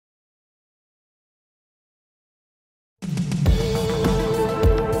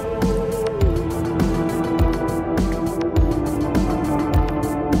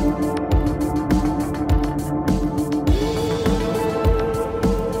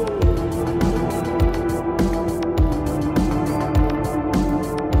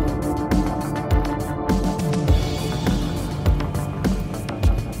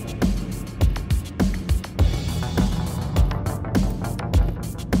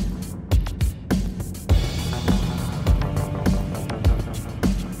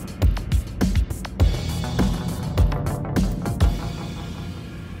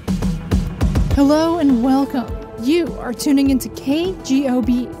Hello and welcome. You are tuning into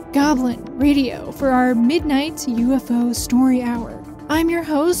KGOB, Goblin Radio, for our midnight UFO story hour. I'm your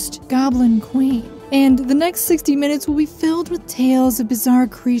host, Goblin Queen, and the next 60 minutes will be filled with tales of bizarre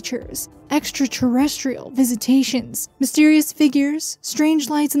creatures, extraterrestrial visitations, mysterious figures, strange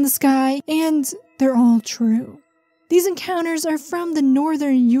lights in the sky, and they're all true. These encounters are from the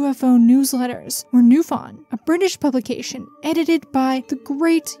Northern UFO Newsletters, or NUFON, a British publication edited by the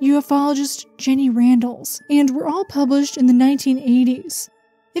great ufologist Jenny Randles, and were all published in the 1980s.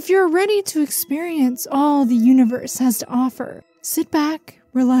 If you're ready to experience all the universe has to offer, sit back,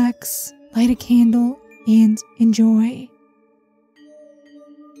 relax, light a candle, and enjoy.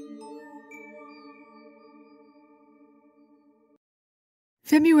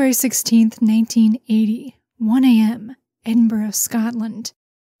 February 16th, 1980. 1 a.m., Edinburgh, Scotland.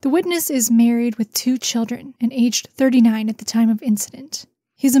 The witness is married with 2 children and aged 39 at the time of incident.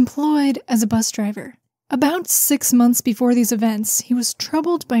 He's employed as a bus driver. About 6 months before these events, he was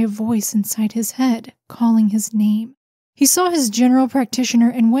troubled by a voice inside his head calling his name. He saw his general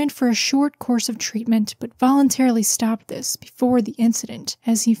practitioner and went for a short course of treatment, but voluntarily stopped this before the incident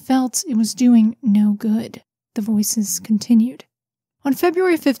as he felt it was doing no good. The voices continued. On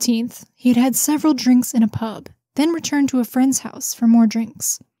February 15th, he had had several drinks in a pub, then returned to a friend's house for more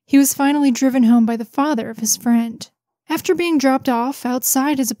drinks. He was finally driven home by the father of his friend. After being dropped off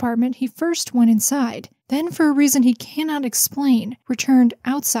outside his apartment, he first went inside, then for a reason he cannot explain, returned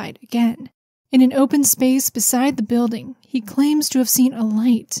outside again. In an open space beside the building, he claims to have seen a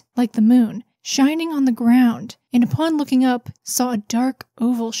light, like the moon, shining on the ground, and upon looking up, saw a dark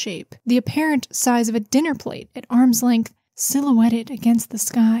oval shape, the apparent size of a dinner plate at arm's length, silhouetted against the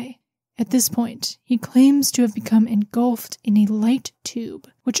sky. At this point, he claims to have become engulfed in a light tube,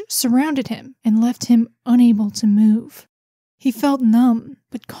 which surrounded him and left him unable to move. He felt numb,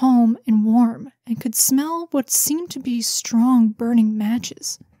 but calm and warm, and could smell what seemed to be strong burning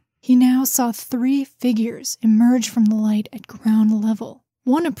matches. He now saw 3 figures emerge from the light at ground level.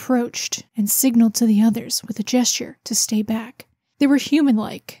 One approached and signaled to the others with a gesture to stay back. They were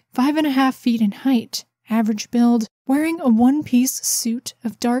human-like, 5.5 feet in height, average build, wearing a one-piece suit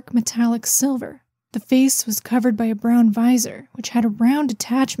of dark metallic silver. The face was covered by a brown visor, which had a round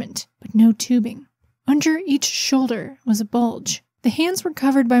attachment, but no tubing. Under each shoulder was a bulge. The hands were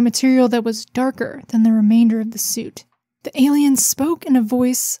covered by material that was darker than the remainder of the suit. The alien spoke in a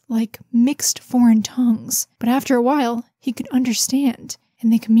voice like mixed foreign tongues, but after a while, he could understand,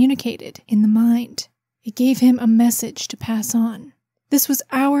 and they communicated in the mind. It gave him a message to pass on. This was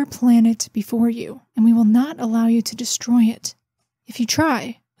our planet before you, and we will not allow you to destroy it. If you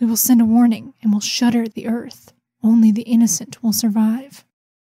try, we will send a warning and will shudder the earth. Only the innocent will survive.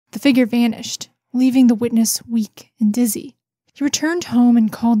 The figure vanished, leaving the witness weak and dizzy. He returned home and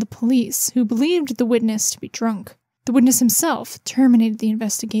called the police, who believed the witness to be drunk. The witness himself terminated the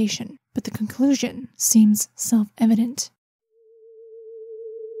investigation, but the conclusion seems self-evident.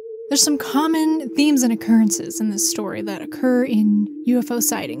 There's some common themes and occurrences in this story that occur in UFO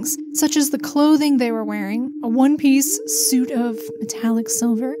sightings, such as the clothing they were wearing, a one-piece suit of metallic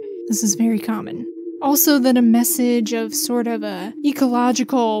silver. This is very common. Also that a message of sort of a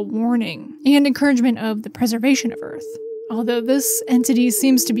ecological warning and encouragement of the preservation of Earth. Although this entity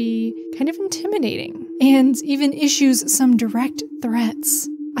seems to be kind of intimidating and even issues some direct threats.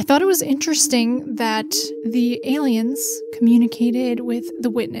 I thought it was interesting that the aliens communicated with the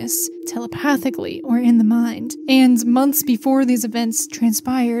witness telepathically or in the mind, and months before these events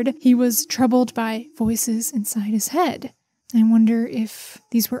transpired, he was troubled by voices inside his head. I wonder if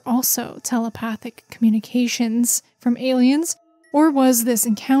these were also telepathic communications from aliens, or was this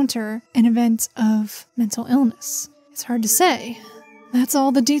encounter an event of mental illness? It's hard to say. That's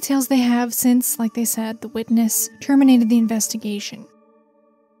all the details they have since, like they said, the witness terminated the investigation.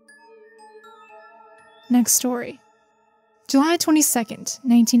 Next story. July 22nd,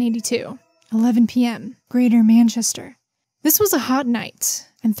 1982, 11 p.m., Greater Manchester. This was a hot night,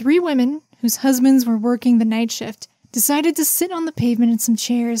 and 3 women, whose husbands were working the night shift, decided to sit on the pavement in some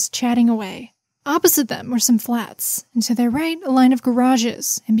chairs, chatting away. Opposite them were some flats, and to their right, a line of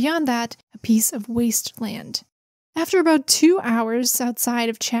garages, and beyond that, a piece of wasteland. After about 2 hours outside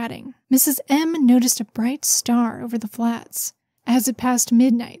of chatting, Mrs. M noticed a bright star over the flats. As it passed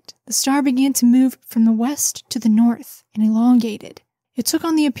midnight, the star began to move from the west to the north and elongated. It took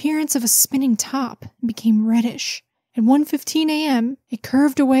on the appearance of a spinning top and became reddish. At 1:15 a.m., it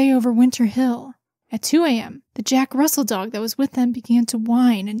curved away over Winter Hill. At 2 a.m., the Jack Russell dog that was with them began to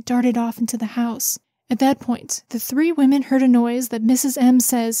whine and darted off into the house. At that point, the 3 women heard a noise that Mrs. M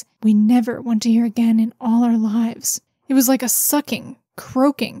says we never want to hear again in all our lives. It was like a sucking,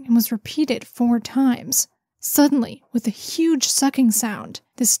 croaking and was repeated 4 times. Suddenly, with a huge sucking sound,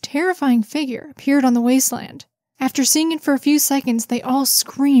 this terrifying figure appeared on the wasteland. After seeing it for a few seconds, they all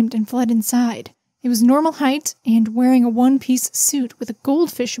screamed and fled inside. It was normal height and wearing a one-piece suit with a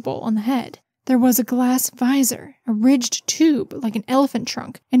goldfish bowl on the head. There was a glass visor, a ridged tube like an elephant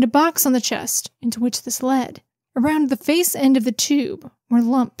trunk, and a box on the chest into which this led. Around the face end of the tube were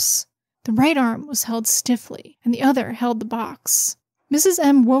lumps. The right arm was held stiffly, and the other held the box. Mrs.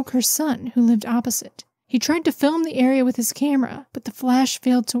 M woke her son, who lived opposite. He tried to film the area with his camera, but the flash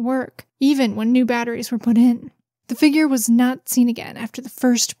failed to work, even when new batteries were put in. The figure was not seen again after the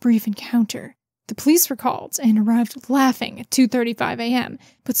first brief encounter. The police were called and arrived laughing at 2:35 a.m.,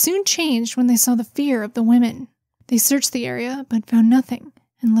 but soon changed when they saw the fear of the women. They searched the area, but found nothing,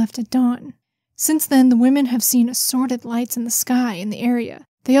 and left at dawn. Since then, the women have seen assorted lights in the sky in the area.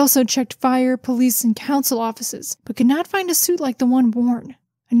 They also checked fire, police, and council offices, but could not find a suit like the one worn.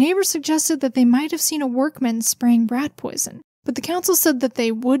 A neighbor suggested that they might have seen a workman spraying rat poison, but the council said that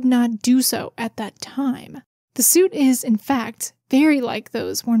they would not do so at that time. The suit is, in fact, very like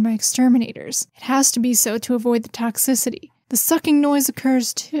those worn by exterminators. It has to be so to avoid the toxicity. The sucking noise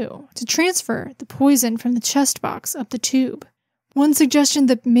occurs too, to transfer the poison from the chest box up the tube. One suggestion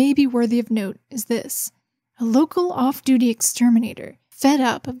that may be worthy of note is this. A local off-duty exterminator, fed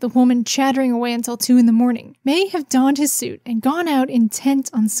up of the woman chattering away until 2 a.m, may have donned his suit and gone out intent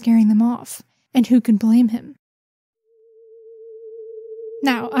on scaring them off. And who can blame him?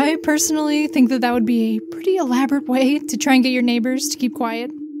 Now, I personally think that that would be a pretty elaborate way to try and get your neighbors to keep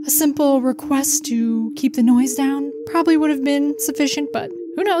quiet. A simple request to keep the noise down probably would have been sufficient, but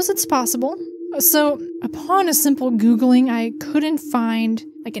who knows, it's possible. So, upon a simple Googling, I couldn't find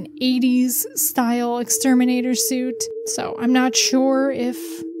like an 80s style exterminator suit, so I'm not sure if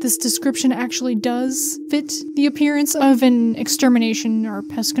this description actually does fit the appearance of an extermination or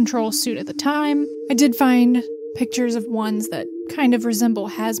pest control suit at the time. I did find pictures of ones that kind of resemble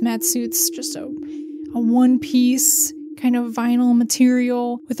hazmat suits, just a one-piece kind of vinyl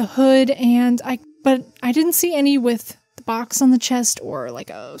material with a hood, but I didn't see any with the box on the chest or like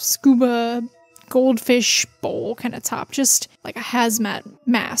a scuba goldfish bowl kind of top, just like a hazmat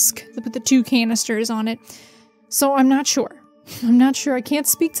mask with the 2 canisters on it. So I'm not sure. I can't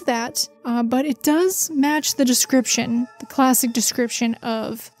speak to that, but it does match the description, the classic description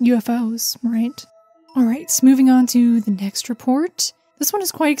of UFOs, right? Alright, so moving on to the next report. This one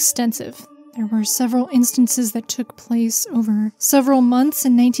is quite extensive. There were several instances that took place over several months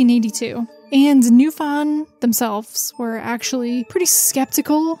in 1982, and NUFON themselves were actually pretty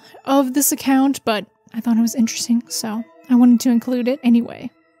skeptical of this account, but I thought it was interesting, so I wanted to include it anyway.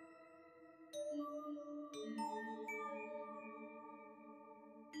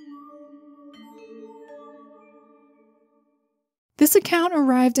 This account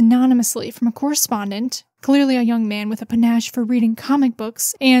arrived anonymously from a correspondent, clearly a young man with a panache for reading comic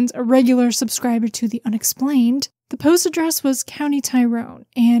books and a regular subscriber to The Unexplained. The post address was County Tyrone,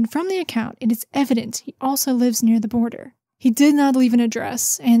 and from the account it is evident he also lives near the border. He did not leave an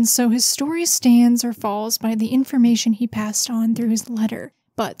address, and so his story stands or falls by the information he passed on through his letter.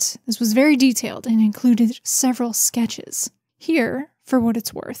 But this was very detailed and included several sketches. Here, for what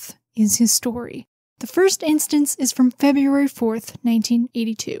it's worth, is his story. The first instance is from February 4th,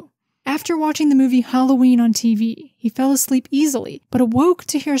 1982. After watching the movie Halloween on TV, he fell asleep easily, but awoke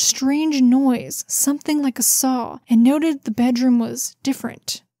to hear a strange noise, something like a saw, and noted the bedroom was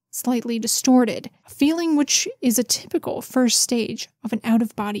different, slightly distorted, a feeling which is a typical first stage of an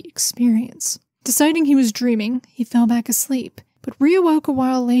out-of-body experience. Deciding he was dreaming, he fell back asleep, but reawoke a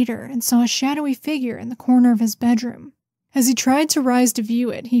while later and saw a shadowy figure in the corner of his bedroom. As he tried to rise to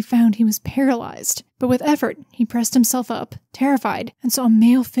view it, he found he was paralyzed, but with effort, he pressed himself up, terrified, and saw a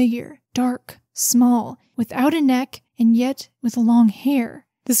male figure, dark, small, without a neck, and yet with long hair.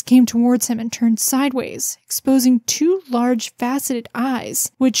 This came towards him and turned sideways, exposing 2 large faceted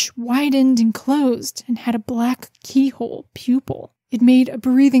eyes, which widened and closed and had a black keyhole pupil. It made a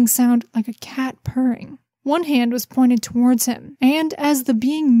breathing sound like a cat purring. One hand was pointed towards him, and as the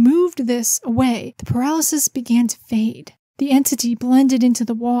being moved this away, the paralysis began to fade. The entity blended into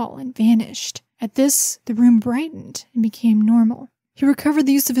the wall and vanished. At this, the room brightened and became normal. He recovered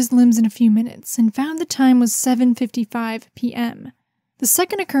the use of his limbs in a few minutes and found the time was 7:55 p.m. The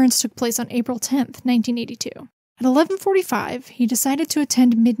second occurrence took place on April 10th, 1982. At 11:45, he decided to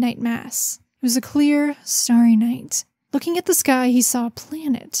attend midnight mass. It was a clear, starry night. Looking at the sky, he saw a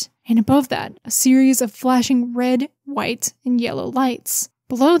planet, and above that, a series of flashing red, white, and yellow lights.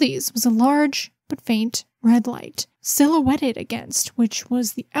 Below these was a large, but faint, red light, silhouetted against which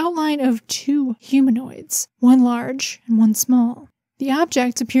was the outline of 2 humanoids, one large and one small. The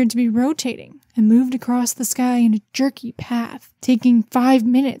object appeared to be rotating and moved across the sky in a jerky path, taking 5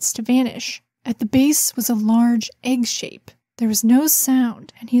 minutes to vanish. At the base was a large egg shape. There was no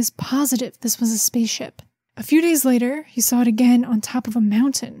sound, and he is positive this was a spaceship. A few days later, he saw it again on top of a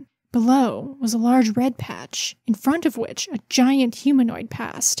mountain. Below was a large red patch, in front of which a giant humanoid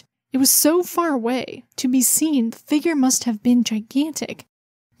passed. It was so far away, to be seen, the figure must have been gigantic.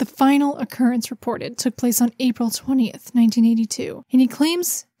 The final occurrence reported took place on April 20th, 1982, and he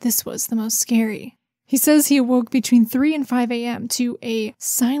claims this was the most scary. He says he awoke between 3 and 5 a.m. to a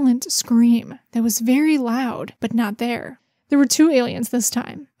silent scream that was very loud, but not there. There were 2 aliens this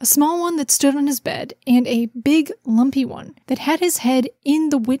time, a small one that stood on his bed and a big, lumpy one that had his head in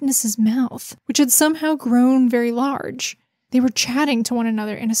the witness's mouth, which had somehow grown very large. They were chatting to one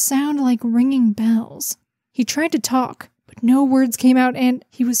another in a sound like ringing bells. He tried to talk, but no words came out and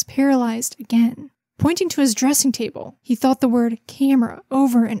he was paralyzed again. Pointing to his dressing table, he thought the word camera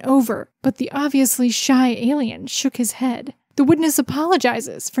over and over, but the obviously shy alien shook his head. The witness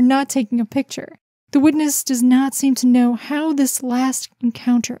apologizes for not taking a picture. The witness does not seem to know how this last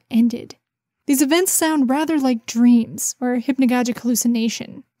encounter ended. These events sound rather like dreams or a hypnagogic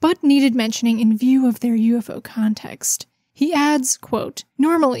hallucination, but needed mentioning in view of their UFO context. He adds, quote,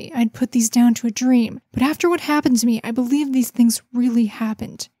 "Normally, I'd put these down to a dream, but after what happened to me, I believe these things really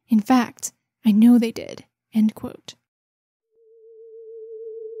happened. In fact, I know they did." End quote.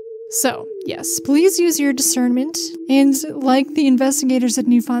 So, yes, please use your discernment, and like the investigators at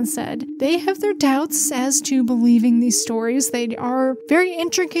NUFON said, they have their doubts as to believing these stories. They are very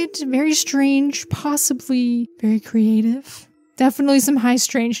intricate, very strange, possibly very creative. Definitely some high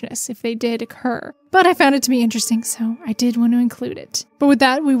strangeness if they did occur. But I found it to be interesting, so I did want to include it. But with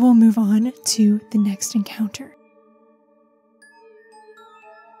that, we will move on to the next encounter.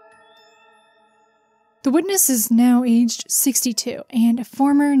 The witness is now aged 62 and a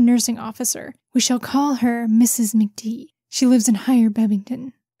former nursing officer. We shall call her Mrs. McD. She lives in Higher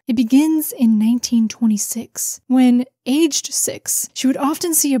Bevington. It begins in 1926. When aged 6, she would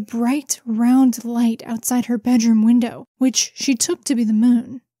often see a bright, round light outside her bedroom window, which she took to be the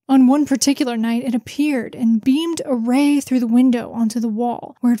moon. On one particular night, it appeared and beamed a ray through the window onto the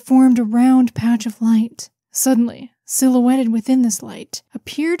wall, where it formed a round patch of light. Suddenly, silhouetted within this light,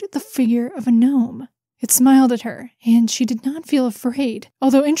 appeared the figure of a gnome. It smiled at her, and she did not feel afraid,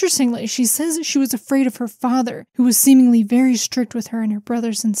 although interestingly, she says she was afraid of her father, who was seemingly very strict with her and her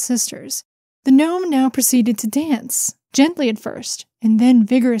brothers and sisters. The gnome now proceeded to dance, gently at first, and then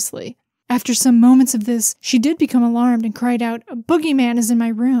vigorously. After some moments of this, she did become alarmed and cried out, "A boogeyman is in my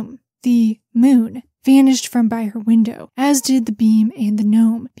room." The moon vanished from by her window, as did the beam and the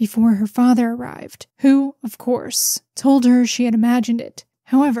gnome, before her father arrived, who, of course, told her she had imagined it.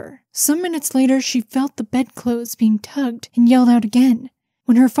 However, some minutes later, she felt the bedclothes being tugged and yelled out again.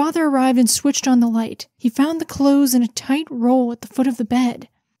 When her father arrived and switched on the light, he found the clothes in a tight roll at the foot of the bed.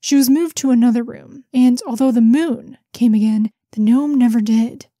 She was moved to another room, and although the moon came again, the gnome never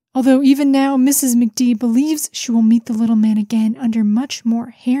did. Although even now, Mrs. McD believes she will meet the little man again under much more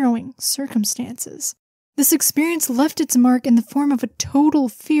harrowing circumstances. This experience left its mark in the form of a total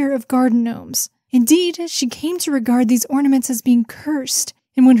fear of garden gnomes. Indeed, she came to regard these ornaments as being cursed,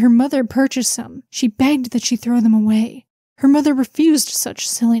 and when her mother purchased some, she begged that she throw them away. Her mother refused such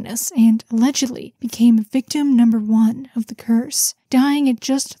silliness and, allegedly, became victim number 1 of the curse, dying at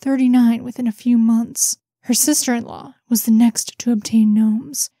just 39 within a few months. Her sister-in-law was the next to obtain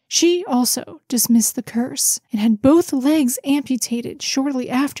gnomes. She also dismissed the curse, and had both legs amputated shortly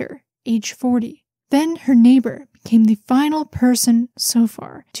after, age 40. Then her neighbor became the final person so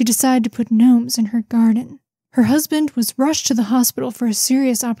far to decide to put gnomes in her garden. Her husband was rushed to the hospital for a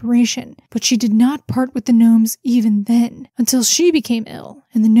serious operation, but she did not part with the gnomes even then, until she became ill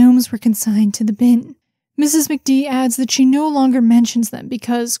and the gnomes were consigned to the bin. Mrs. McD adds that she no longer mentions them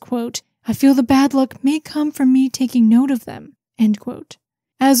because, quote, "I feel the bad luck may come from me taking note of them," end quote.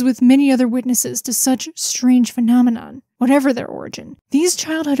 As with many other witnesses to such strange phenomenon, whatever their origin, these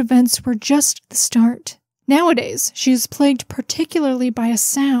childhood events were just the start. Nowadays, she is plagued particularly by a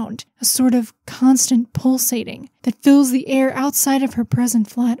sound, a sort of constant pulsating, that fills the air outside of her present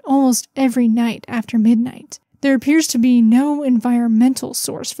flat almost every night after midnight. There appears to be no environmental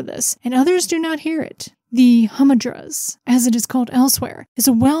source for this, and others do not hear it. The humanoids, as it is called elsewhere, is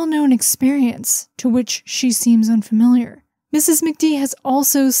a well-known experience to which she seems unfamiliar. Mrs. McD has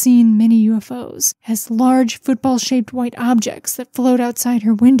also seen many UFOs, as large football-shaped white objects that float outside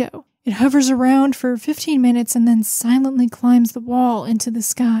her window. It hovers around for 15 minutes and then silently climbs the wall into the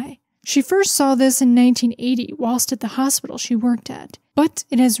sky. She first saw this in 1980 whilst at the hospital she worked at, but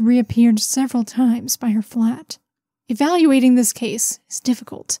it has reappeared several times by her flat. evaluating this case is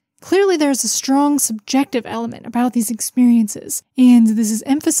difficult. Clearly there's a strong subjective element about these experiences, and this is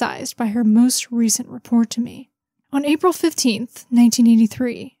emphasized by her most recent report to me. On April 15th,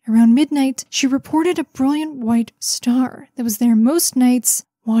 1983, around midnight, she reported a brilliant white star that was there most nights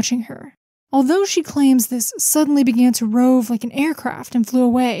watching her. Although she claims this suddenly began to rove like an aircraft and flew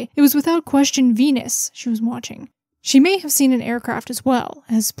away, it was without question Venus she was watching. She may have seen an aircraft as well,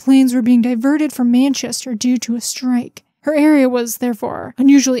 as planes were being diverted from Manchester due to a strike. Her area was, therefore,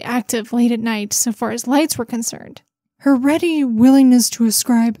 unusually active late at night so far as lights were concerned. Her ready willingness to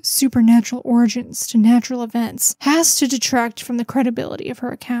ascribe supernatural origins to natural events has to detract from the credibility of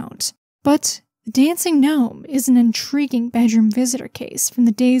her account. But the dancing gnome is an intriguing bedroom visitor case from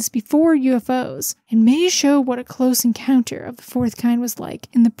the days before UFOs and may show what a close encounter of the fourth kind was like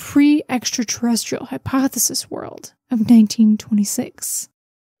in the pre-extraterrestrial hypothesis world of 1926.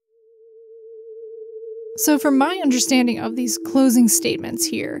 So from my understanding of these closing statements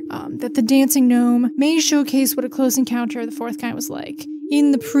here, that the dancing gnome may showcase what a close encounter of the fourth kind was like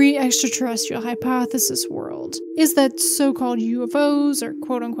in the pre-extraterrestrial hypothesis world, is that so-called UFOs, or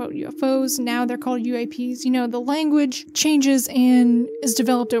quote-unquote UFOs, now they're called UAPs, the language changes and is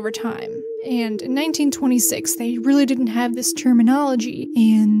developed over time. And in 1926, they really didn't have this terminology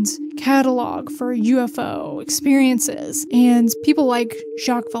and catalog for UFO experiences. And people like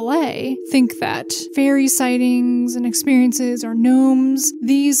Jacques Vallée think that fairy sightings and experiences, or gnomes,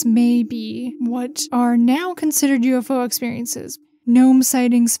 these may be what are now considered UFO experiences. Gnome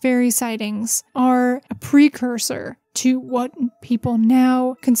sightings, fairy sightings are a precursor to what people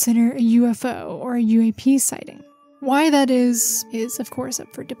now consider a UFO or a UAP sighting. Why that is of course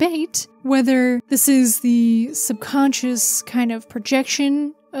up for debate. Whether this is the subconscious kind of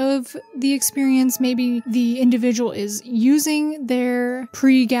projection of the experience, maybe the individual is using their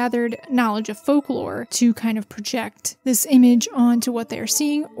pre-gathered knowledge of folklore to kind of project this image onto what they're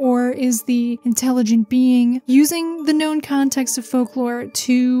seeing, or is the intelligent being using the known context of folklore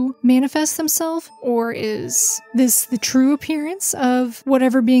to manifest themselves, or is this the true appearance of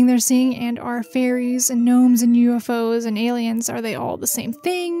whatever being they're seeing, and are fairies and gnomes and UFOs and aliens, are they all the same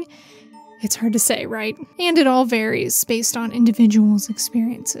thing? It's hard to say, right? And it all varies based on individuals'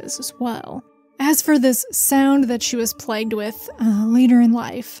 experiences as well. As for this sound that she was plagued with later in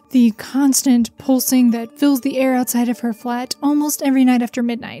life, the constant pulsing that fills the air outside of her flat almost every night after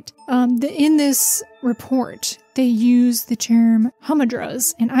midnight, in this report, they use the term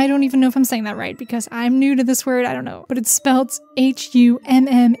humanoids, and I don't even know if I'm saying that right because I'm new to this word, I don't know, but it's spelled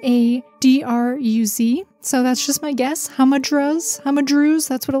Hummadruz. So that's just my guess. Humanoids,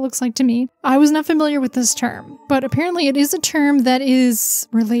 that's what it looks like to me. I was not familiar with this term, but apparently it is a term that is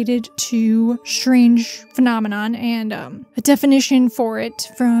related to strange phenomenon, and a definition for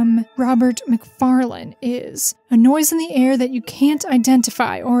it from Robert McFarlane is a noise in the air that you can't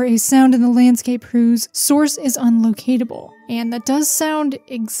identify, or a sound in the landscape whose source is unlocatable. And that does sound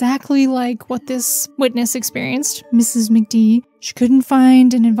exactly like what this witness experienced, Mrs. McD. She couldn't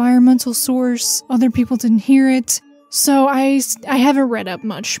find an environmental source, other people didn't hear it. So I haven't read up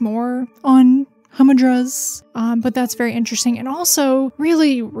much more on humanoids, but that's very interesting, and also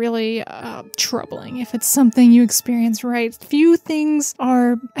really, really troubling if it's something you experience, right? Few things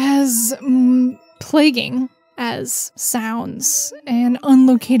are as plaguing as sounds and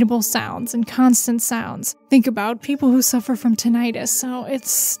unlocatable sounds and constant sounds. Think about people who suffer from tinnitus, so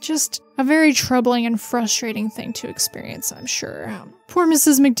it's just a very troubling and frustrating thing to experience, I'm sure. Poor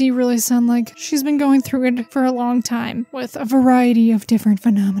Mrs. McD really sounds like she's been going through it for a long time with a variety of different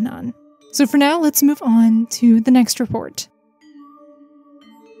phenomenon. So for now, let's move on to the next report.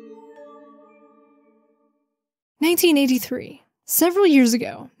 1983. Several years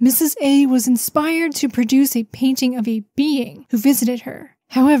ago, Mrs. A was inspired to produce a painting of a being who visited her.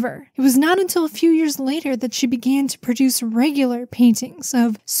 However, it was not until a few years later that she began to produce regular paintings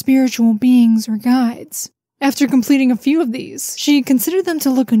of spiritual beings or guides. After completing a few of these, she considered them to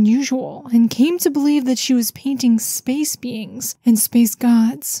look unusual and came to believe that she was painting space beings and space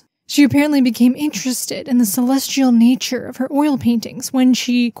gods. She apparently became interested in the celestial nature of her oil paintings when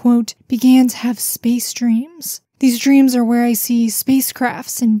she, quote, began to have space dreams. These dreams are where I see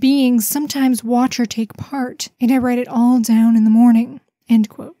spacecrafts and beings sometimes watch or take part, and I write it all down in the morning, end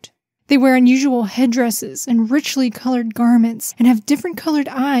quote. They wear unusual headdresses and richly colored garments and have different colored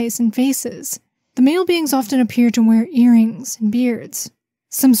eyes and faces. The male beings often appear to wear earrings and beards.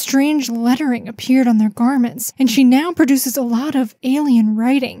 Some strange lettering appeared on their garments, and she now produces a lot of alien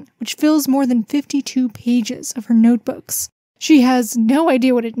writing, which fills more than 52 pages of her notebooks. She has no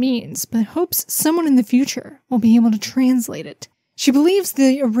idea what it means, but hopes someone in the future will be able to translate it. She believes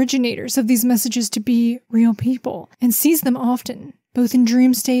the originators of these messages to be real people and sees them often, both in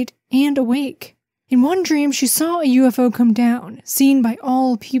dream state and awake. In one dream, she saw a UFO come down, seen by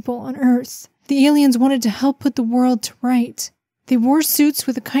all people on Earth. The aliens wanted to help put the world to right. They wore suits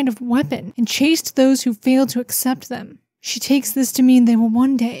with a kind of weapon and chased those who failed to accept them. She takes this to mean they will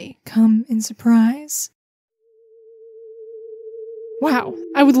one day come in surprise. Wow,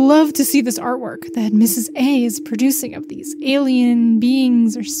 I would love to see this artwork that Mrs. A is producing of these alien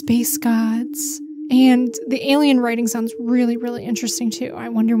beings or space gods. And the alien writing sounds really, really interesting too. I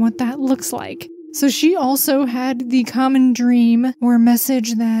wonder what that looks like. So she also had the common dream or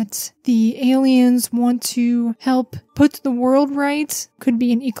message that the aliens want to help put the world right. Could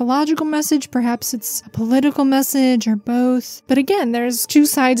be an ecological message, perhaps it's a political message, or both. But again, there's two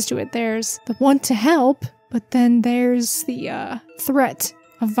sides to it. There's the want to help, but then there's the threat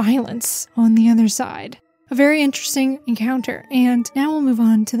of violence on the other side. A very interesting encounter, and now we'll move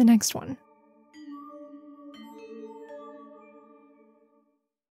on to the next one.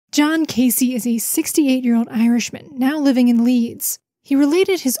 John Casey is a 68-year-old Irishman, now living in Leeds. He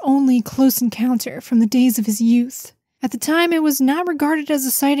related his only close encounter from the days of his youth. At the time, it was not regarded as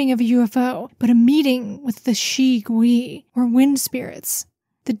a sighting of a UFO, but a meeting with the Shi-Gui, or wind spirits.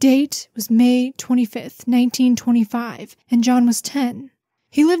 The date was May 25th, 1925, and John was 10.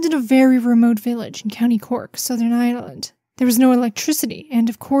 He lived in a very remote village in County Cork, Southern Ireland. There was no electricity, and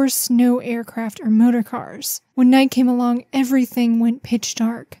of course, no aircraft or motor cars. When night came along, everything went pitch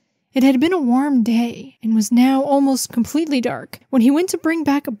dark. It had been a warm day, and was now almost completely dark, when he went to bring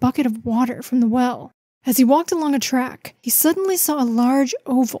back a bucket of water from the well. As he walked along a track, he suddenly saw a large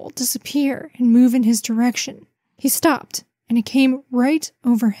oval disappear and move in his direction. He stopped, and it came right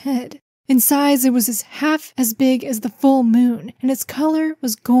overhead. In size, it was half as big as the full moon, and its color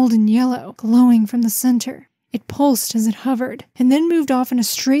was golden yellow, glowing from the center. It pulsed as it hovered, and then moved off in a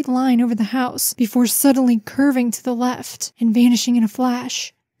straight line over the house, before suddenly curving to the left and vanishing in a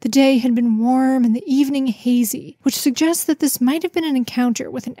flash. The day had been warm and the evening hazy, which suggests that this might have been an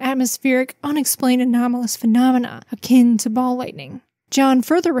encounter with an atmospheric, unexplained anomalous phenomena akin to ball lightning. John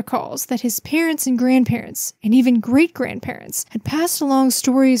further recalls that his parents and grandparents, and even great-grandparents, had passed along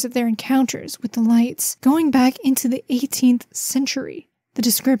stories of their encounters with the lights, going back into the 18th century. The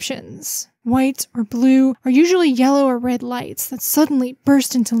descriptions, white or blue, or usually yellow or red lights that suddenly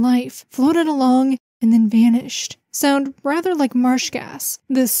burst into life, floated along, and then vanished, sound rather like marsh gas,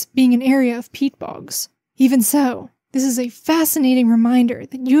 this being an area of peat bogs. Even so, this is a fascinating reminder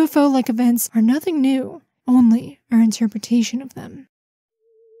that UFO-like events are nothing new, only our interpretation of them.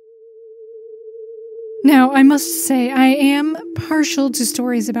 Now, I must say, I am partial to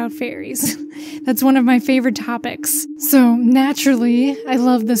stories about fairies. That's one of my favorite topics. So, naturally, I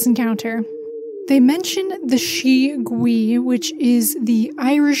love this encounter. They mention the Shi-Gui, which is the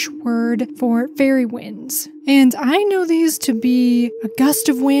Irish word for fairy winds. And I know these to be a gust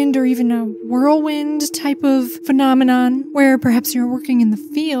of wind or even a whirlwind type of phenomenon, where perhaps you're working in the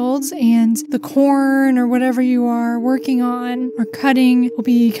fields and the corn or whatever you are working on or cutting will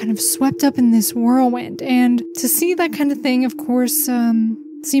be kind of swept up in this whirlwind. And to see that kind of thing, of course,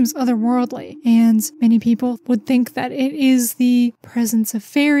 seems otherworldly, and many people would think that it is the presence of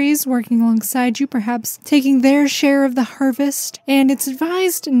fairies working alongside you, perhaps taking their share of the harvest, and it's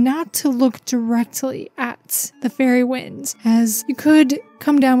advised not to look directly at the fairy wind, as you could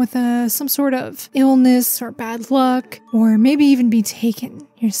come down with some sort of illness or bad luck, or maybe even be taken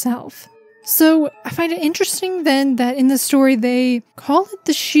yourself. So I find it interesting then that in the story they call it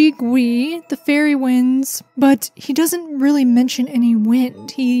the Shi-Gui, the fairy winds, but he doesn't really mention any wind.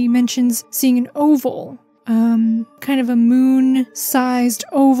 He mentions seeing an oval, kind of a moon-sized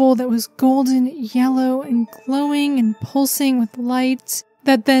oval that was golden yellow and glowing and pulsing with light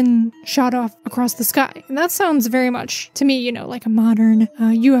that then shot off across the sky. And that sounds very much, to me, like a modern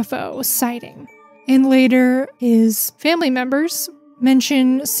UFO sighting. And later, his family members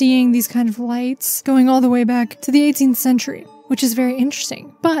mention seeing these kind of lights going all the way back to the 18th century, which is very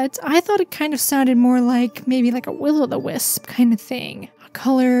interesting. But I thought it kind of sounded more like maybe like a will-o'-the-wisp kind of thing. A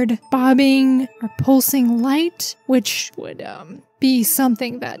colored, bobbing, or pulsing light, which would be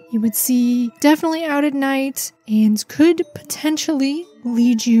something that you would see definitely out at night and could potentially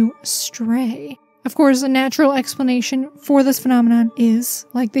lead you astray. Of course, a natural explanation for this phenomenon is,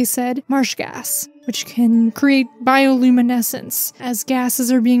 like they said, marsh gas, which can create bioluminescence as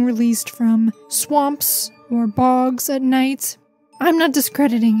gases are being released from swamps or bogs at night. I'm not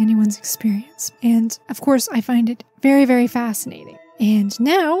discrediting anyone's experience, and of course I find it very, very fascinating. And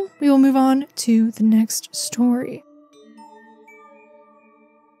now we will move on to the next story.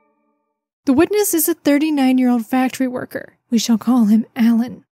 The witness is a 39-year-old factory worker We shall call him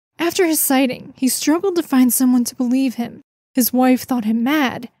Alan. After his sighting, he struggled to find someone to believe him. His wife thought him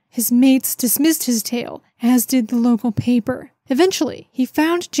mad. His mates dismissed his tale, as did the local paper. Eventually, he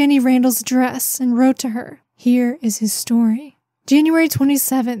found Jenny Randles' address and wrote to her. Here is his story. January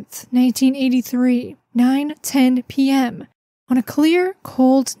 27th, 1983, 9:10 p.m. On a clear,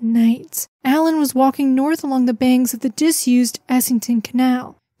 cold night, Alan was walking north along the banks of the disused Essington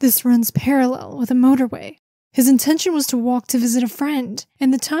Canal. This runs parallel with a motorway. His intention was to walk to visit a friend,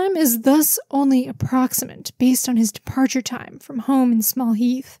 and the time is thus only approximate based on his departure time from home in Small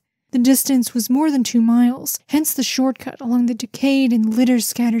Heath. The distance was more than 2 miles, hence the shortcut along the decayed and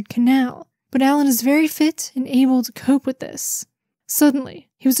litter-scattered canal. But Alan is very fit and able to cope with this. Suddenly,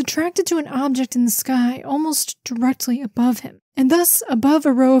 he was attracted to an object in the sky almost directly above him, and thus above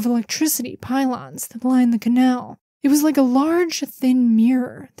a row of electricity pylons that line the canal. It was like a large, thin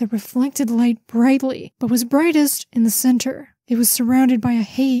mirror that reflected light brightly, but was brightest in the center. It was surrounded by a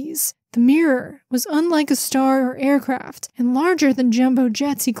haze. The mirror was unlike a star or aircraft, and larger than jumbo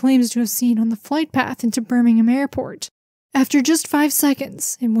jets he claims to have seen on the flight path into Birmingham Airport. After just 5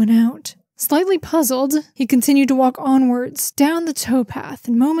 seconds, it went out. Slightly puzzled, he continued to walk onwards, down the towpath,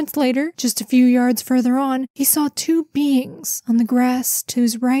 and moments later, just a few yards further on, he saw 2 beings on the grass to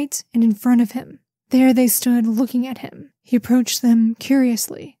his right and in front of him. There they stood looking at him. He approached them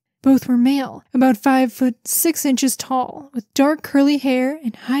curiously. Both were male, about 5 foot 6 inches tall, with dark curly hair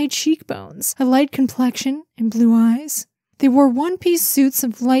and high cheekbones, a light complexion, and blue eyes. They wore one-piece suits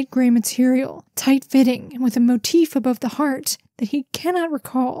of light gray material, tight-fitting and with a motif above the heart that he cannot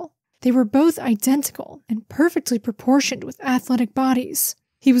recall. They were both identical and perfectly proportioned with athletic bodies.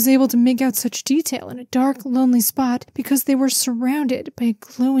 He was able to make out such detail in a dark, lonely spot because they were surrounded by a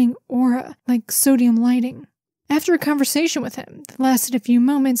glowing aura like sodium lighting. After a conversation with him that lasted a few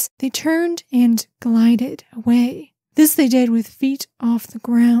moments, they turned and glided away. This they did with feet off the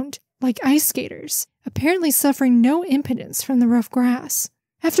ground, like ice skaters, apparently suffering no impedance from the rough grass.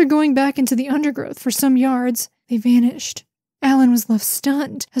 After going back into the undergrowth for some yards, they vanished. Alan was left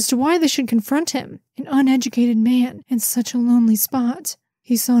stunned as to why they should confront him, an uneducated man, in such a lonely spot.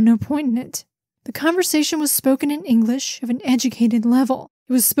 He saw no point in it. The conversation was spoken in English of an educated level.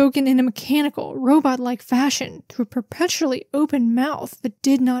 It was spoken in a mechanical, robot-like fashion through a perpetually open mouth that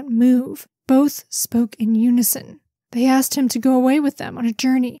did not move. Both spoke in unison. They asked him to go away with them on a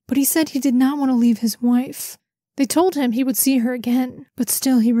journey, but he said he did not want to leave his wife. They told him he would see her again, but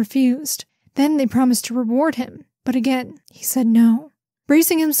still he refused. Then they promised to reward him, but again he said no.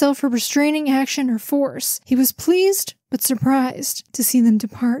 Bracing himself for restraining action or force, he was pleased but surprised to see them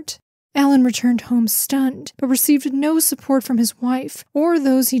depart. Alan returned home stunned, but received no support from his wife or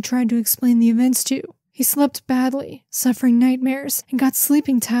those he tried to explain the events to. He slept badly, suffering nightmares, and got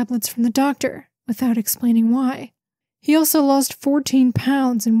sleeping tablets from the doctor, without explaining why. He also lost 14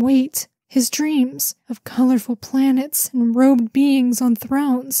 pounds in weight. His dreams of colorful planets and robed beings on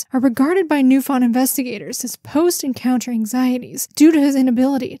thrones are regarded by NUFON investigators as post-encounter anxieties due to his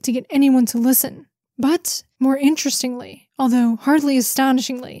inability to get anyone to listen. But, more interestingly, although hardly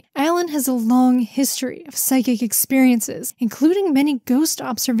astonishingly, Alan has a long history of psychic experiences, including many ghost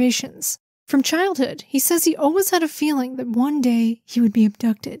observations. From childhood, he says he always had a feeling that one day he would be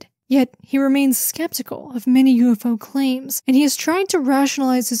abducted. Yet, he remains skeptical of many UFO claims, and he has tried to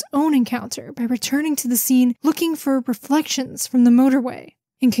rationalize his own encounter by returning to the scene looking for reflections from the motorway.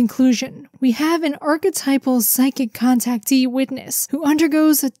 In conclusion, we have an archetypal psychic contactee witness who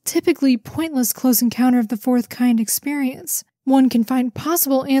undergoes a typically pointless close encounter of the fourth kind experience. One can find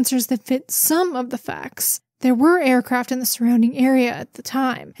possible answers that fit some of the facts. There were aircraft in the surrounding area at the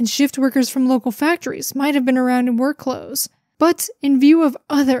time, and shift workers from local factories might have been around in work clothes. But in view of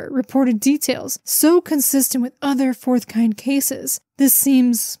other reported details so consistent with other fourth kind cases, this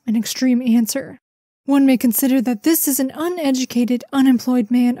seems an extreme answer. One may consider that this is an uneducated,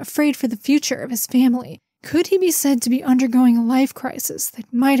 unemployed man afraid for the future of his family. Could he be said to be undergoing a life crisis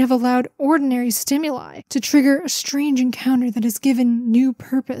that might have allowed ordinary stimuli to trigger a strange encounter that has given new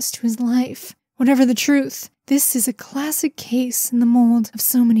purpose to his life? Whatever the truth, this is a classic case in the mold of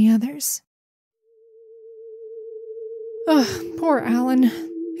so many others. Poor Alan.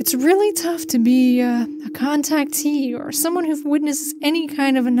 It's really tough to be a contactee or someone who witnesses any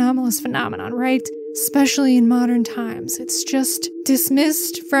kind of anomalous phenomenon, right? Especially in modern times. It's just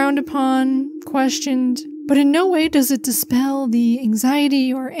dismissed, frowned upon, questioned, but in no way does it dispel the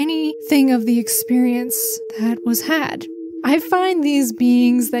anxiety or anything of the experience that was had. I find these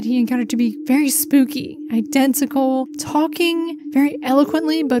beings that he encountered to be very spooky, identical, talking very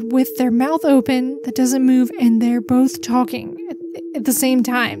eloquently, but with their mouth open that doesn't move, and they're both talking at the same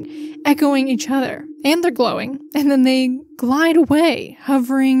time, echoing each other. and they're glowing, and then they glide away,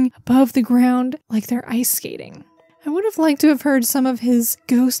 hovering above the ground like they're ice skating. I would have liked to have heard some of his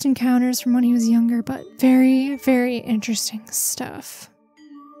ghost encounters from when he was younger, but very, very interesting stuff.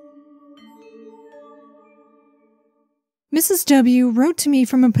 Mrs. W. wrote to me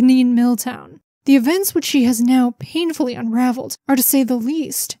from a Panine mill town. The events which she has now painfully unraveled are, to say the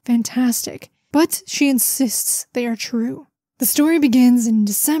least, fantastic, but she insists they are true. The story begins in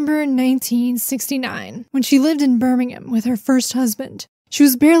December 1969, when she lived in Birmingham with her first husband. She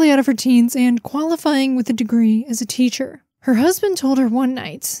was barely out of her teens and qualifying with a degree as a teacher. Her husband told her one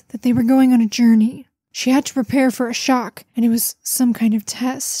night that they were going on a journey. She had to prepare for a shock, and it was some kind of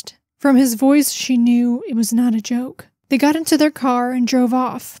test. From his voice, she knew it was not a joke. They got into their car and drove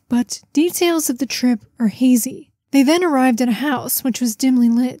off, but details of the trip are hazy. They then arrived at a house which was dimly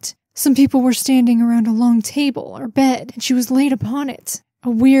lit. Some people were standing around a long table or bed, and she was laid upon it. A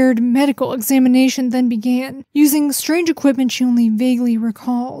weird medical examination then began, using strange equipment she only vaguely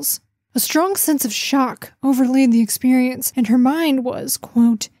recalls. A strong sense of shock overlaid the experience, and her mind was,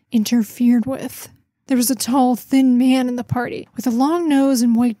 quote, interfered with. There was a tall, thin man in the party, with a long nose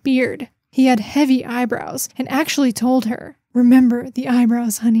and white beard. He had heavy eyebrows, and actually told her, "Remember the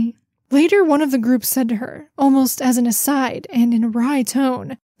eyebrows, honey." Later, one of the group said to her, almost as an aside and in a wry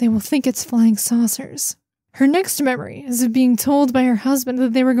tone, "They will think it's flying saucers." Her next memory is of being told by her husband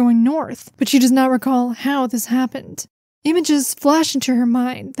that they were going north, but she does not recall how this happened. Images flash into her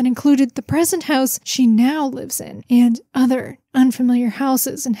mind that included the present house she now lives in and other unfamiliar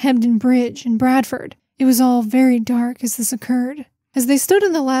houses in Hebden Bridge and Bradford. It was all very dark as this occurred. As they stood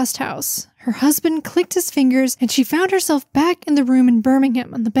in the last house, her husband clicked his fingers and she found herself back in the room in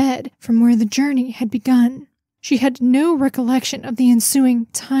Birmingham on the bed from where the journey had begun. She had no recollection of the ensuing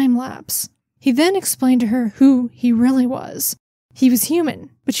time lapse. He then explained to her who he really was. He was human,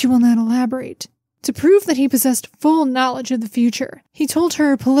 but she will not elaborate. To prove that he possessed full knowledge of the future, he told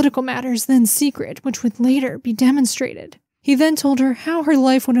her political matters then secret, which would later be demonstrated. He then told her how her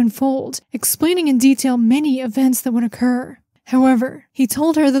life would unfold, explaining in detail many events that would occur. However, he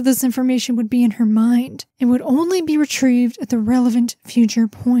told her that this information would be in her mind and would only be retrieved at the relevant future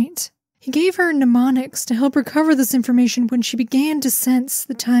point. He gave her mnemonics to help recover this information when she began to sense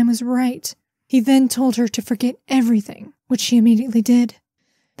the time was right. He then told her to forget everything, which she immediately did.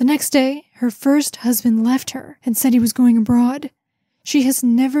 The next day, her first husband left her and said he was going abroad. She has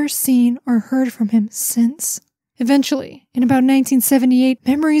never seen or heard from him since. Eventually, in about 1978,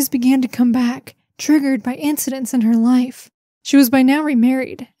 memories began to come back, triggered by incidents in her life. She was by now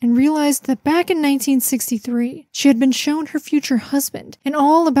remarried and realized that back in 1963, she had been shown her future husband and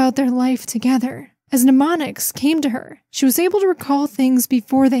all about their life together. As mnemonics came to her, she was able to recall things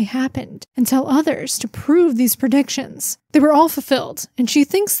before they happened and tell others to prove these predictions. They were all fulfilled, and she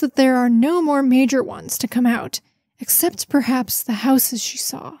thinks that there are no more major ones to come out, except perhaps the houses she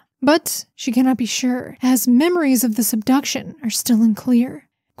saw. But she cannot be sure, as memories of this abduction are still unclear.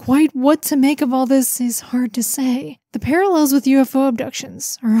 Quite what to make of all this is hard to say. The parallels with UFO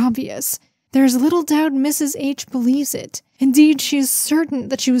abductions are obvious. There is little doubt Mrs. H believes it. Indeed, she is certain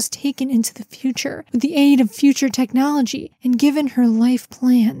that she was taken into the future with the aid of future technology and given her life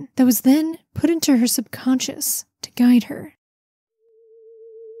plan that was then put into her subconscious to guide her.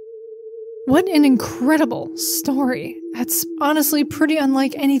 What an incredible story. That's honestly pretty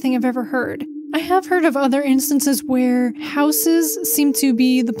unlike anything I've ever heard. I have heard of other instances where houses seem to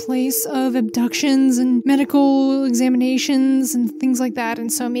be the place of abductions and medical examinations and things like that, and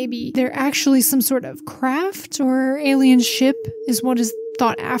so maybe they're actually some sort of craft or alien ship is what is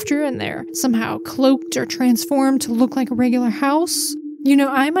thought after, and they're somehow cloaked or transformed to look like a regular house. You know,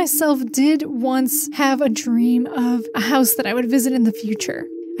 I myself did once have a dream of a house that I would visit in the future.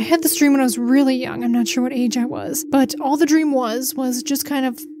 I had this dream when I was really young. I'm not sure what age I was, but all the dream was just kind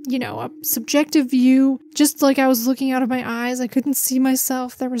of, a subjective view, just like I was looking out of my eyes. I couldn't see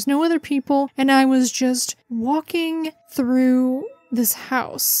myself. There was no other people, and I was just walking through this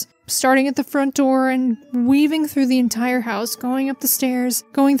house, starting at the front door and weaving through the entire house, going up the stairs,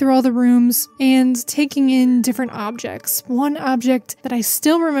 going through all the rooms, and taking in different objects. One object that I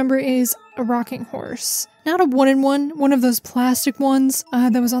still remember is a rocking horse. Not a wooden one of those plastic ones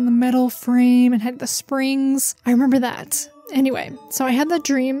that was on the metal frame and had the springs. I remember that. Anyway, so I had that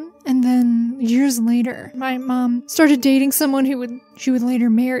dream, and then years later, my mom started dating someone she would later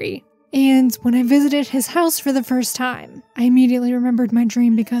marry. And when I visited his house for the first time, I immediately remembered my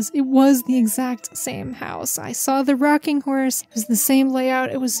dream because it was the exact same house. I saw the rocking horse. It was the same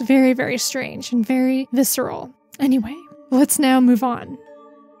layout. It was very, very strange and very visceral. Anyway, let's now move on.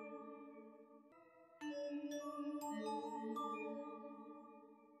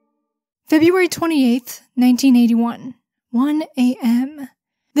 February 28th, 1981, 1 a.m.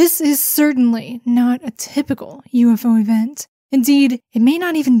 This is certainly not a typical UFO event. Indeed, it may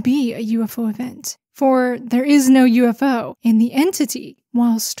not even be a UFO event, for there is no UFO, and the entity,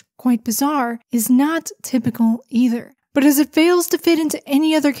 whilst quite bizarre, is not typical either. But as it fails to fit into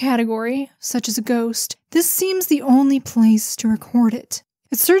any other category, such as a ghost, this seems the only place to record it.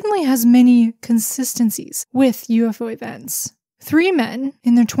 It certainly has many consistencies with UFO events. 3 men,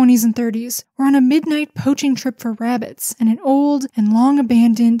 in their 20s and 30s, were on a midnight poaching trip for rabbits in an old and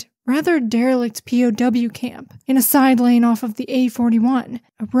long-abandoned, rather derelict POW camp in a side lane off of the A41,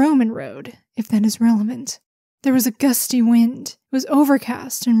 a Roman road, if that is relevant. There was a gusty wind. It was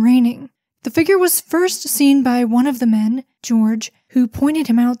overcast and raining. The figure was first seen by one of the men, George, who pointed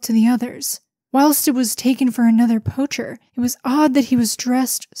him out to the others. Whilst it was taken for another poacher, it was odd that he was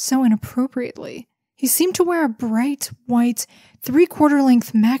dressed so inappropriately. He seemed to wear a bright, white, 3/4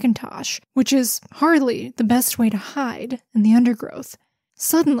 length Macintosh, which is hardly the best way to hide in the undergrowth.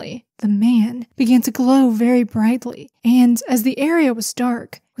 Suddenly, the man began to glow very brightly, and as the area was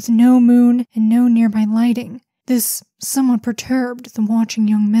dark, with no moon and no nearby lighting, this somewhat perturbed the watching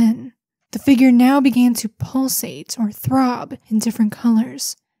young men. The figure now began to pulsate or throb in different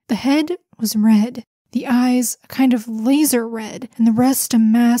colors. The head was red, the eyes a kind of laser red, and the rest a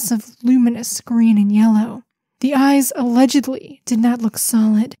mass of luminous green and yellow. The eyes allegedly did not look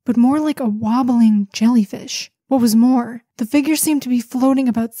solid, but more like a wobbling jellyfish. What was more, the figure seemed to be floating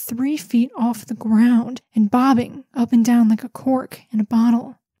about 3 feet off the ground and bobbing up and down like a cork in a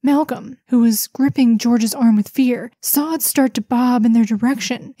bottle. Malcolm, who was gripping George's arm with fear, saw it start to bob in their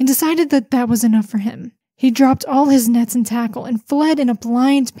direction and decided that that was enough for him. He dropped all his nets and tackle and fled in a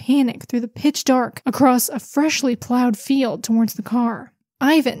blind panic through the pitch dark across a freshly plowed field towards the car.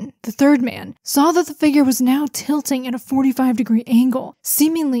 Ivan, the third man, saw that the figure was now tilting at a 45-degree angle,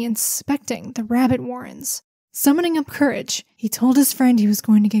 seemingly inspecting the rabbit warrens. Summoning up courage, he told his friend he was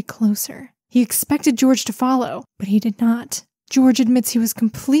going to get closer. He expected George to follow, but he did not. George admits he was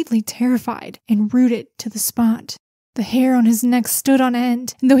completely terrified and rooted to the spot. The hair on his neck stood on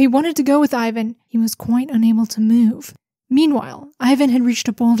end, and though he wanted to go with Ivan, he was quite unable to move. Meanwhile, Ivan had reached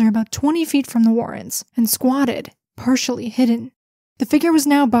a boulder about 20 feet from the warrens and squatted, partially hidden. The figure was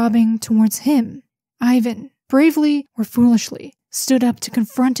now bobbing towards him. Ivan, bravely or foolishly, stood up to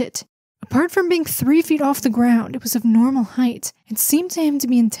confront it. Apart from being 3 feet off the ground, it was of normal height and seemed to him to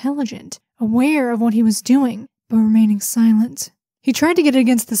be intelligent, aware of what he was doing, but remaining silent. He tried to get it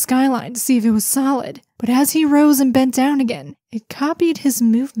against the skyline to see if it was solid, but as he rose and bent down again, it copied his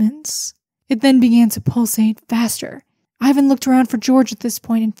movements. It then began to pulsate faster. Ivan looked around for George at this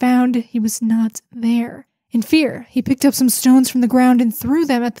point and found he was not there. In fear, he picked up some stones from the ground and threw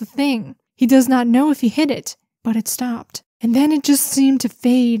them at the thing. He does not know if he hit it, but it stopped. And then it just seemed to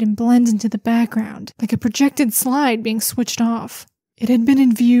fade and blend into the background, like a projected slide being switched off. It had been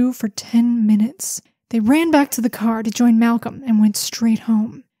in view for 10 minutes. They ran back to the car to join Malcolm and went straight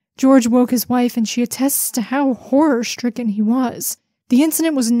home. George woke his wife and she attests to how horror-stricken he was. The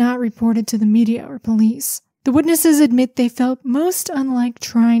incident was not reported to the media or police. The witnesses admit they felt most unlike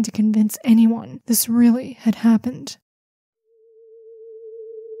trying to convince anyone this really had happened.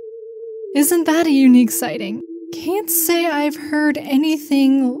 Isn't that a unique sighting? Can't say I've heard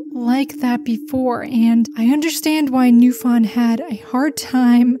anything like that before, and I understand why NUFON had a hard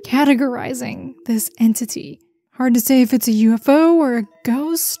time categorizing this entity. Hard to say if it's a UFO or a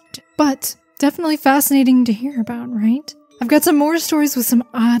ghost, but definitely fascinating to hear about, right? I've got some more stories with some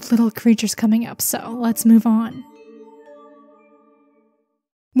odd little creatures coming up, so let's move on.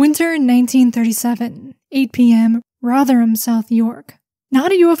 Winter 1937, 8 p.m., Rotherham, South York.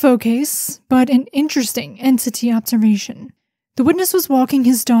 Not a UFO case, but an interesting entity observation. The witness was walking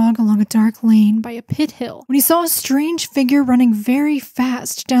his dog along a dark lane by a pit hill when he saw a strange figure running very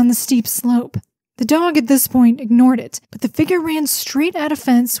fast down the steep slope. The dog at this point ignored it, but the figure ran straight at a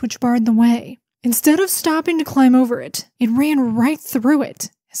fence which barred the way. Instead of stopping to climb over it, it ran right through it,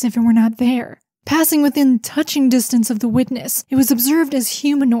 as if it were not there. Passing within touching distance of the witness, it was observed as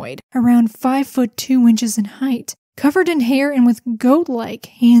humanoid, around 5 foot 2 inches in height. Covered in hair and with goat-like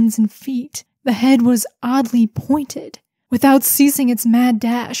hands and feet. The head was oddly pointed. Without ceasing its mad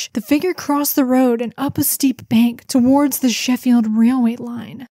dash, the figure crossed the road and up a steep bank towards the Sheffield railway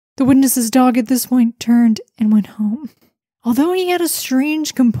line. The witness's dog at this point turned and went home. Although he had a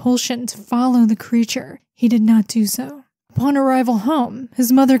strange compulsion to follow the creature, he did not do so. Upon arrival home,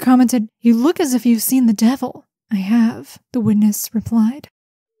 his mother commented, "You look as if you've seen the devil." "I have," the witness replied.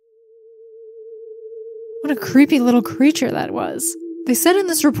 What a creepy little creature that was. They said in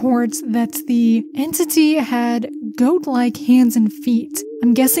this report that the entity had goat-like hands and feet. I'm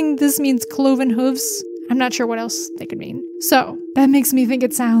I'm guessing this means cloven hooves. I'm not sure what else they could mean. So, that makes me think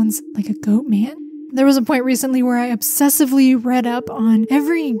it sounds like a goat man. There was a point recently where I obsessively read up on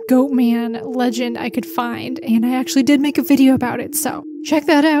every goat man legend I could find, and I actually did make a video about it, so check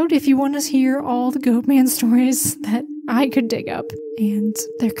that out if you want to hear all the goat man stories that I could dig up. And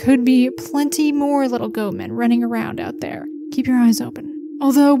there could be plenty more little goat men running around out there. Keep your eyes open.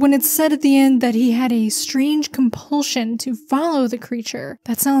 Although when it's said at the end that he had a strange compulsion to follow the creature,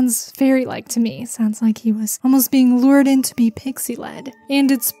 that sounds fairy-like to me. Sounds like he was almost being lured in to be pixie-led.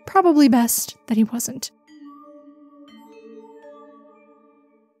 And it's probably best that he wasn't.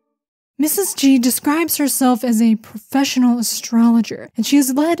 Mrs. G describes herself as a professional astrologer, and she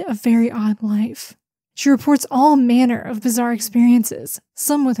has led a very odd life. She reports all manner of bizarre experiences,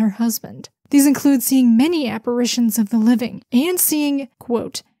 some with her husband. These include seeing many apparitions of the living and seeing,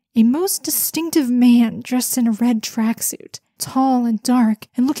 quote, a most distinctive man dressed in a red tracksuit, tall and dark,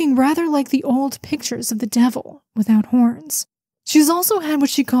 and looking rather like the old pictures of the devil without horns. She's also had what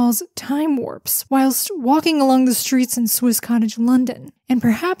she calls time warps whilst walking along the streets in Swiss Cottage, London. And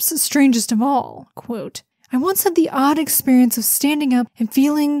perhaps strangest of all, quote, I once had the odd experience of standing up and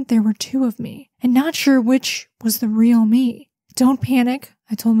feeling there were two of me, and not sure which was the real me. Don't panic,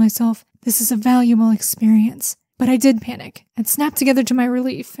 I told myself. This is a valuable experience. But I did panic, and snapped together to my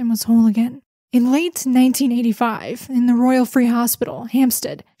relief, and was whole again. In late 1985, in the Royal Free Hospital,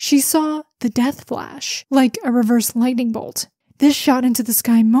 Hampstead, she saw the death flash, like a reverse lightning bolt. This shot into the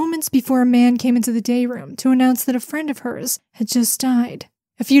sky moments before a man came into the day room to announce that a friend of hers had just died.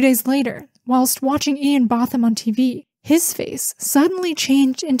 A few days later, whilst watching Ian Botham on TV, his face suddenly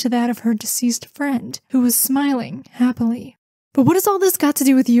changed into that of her deceased friend, who was smiling happily. But what has all this got to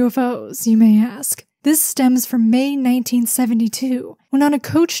do with UFOs, you may ask? This stems from May 1972, when on a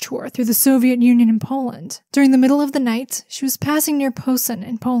coach tour through the Soviet Union and Poland. During the middle of the night, she was passing near Posen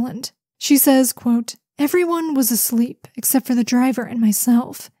in Poland. She says, quote, everyone was asleep except for the driver and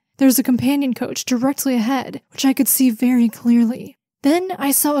myself. There was a companion coach directly ahead, which I could see very clearly. Then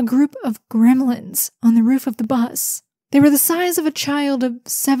I saw a group of gremlins on the roof of the bus. They were the size of a child of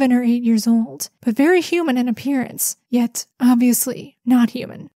 7 or 8 years old, but very human in appearance, yet obviously not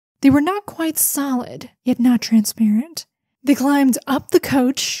human. They were not quite solid, yet not transparent. They climbed up the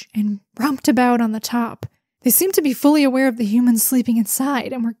coach and romped about on the top. They seemed to be fully aware of the humans sleeping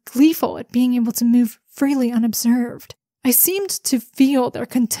inside and were gleeful at being able to move freely unobserved. I seemed to feel their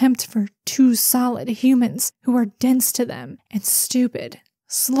contempt for too solid humans who are dense to them and stupid,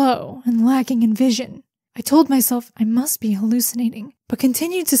 slow, and lacking in vision. I told myself I must be hallucinating, but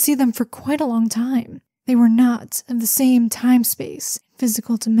continued to see them for quite a long time. They were not of the same time-space and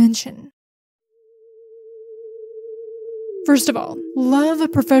physical dimension. First of all, love a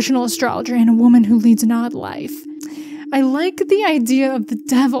professional astrologer and a woman who leads an odd life. I like the idea of the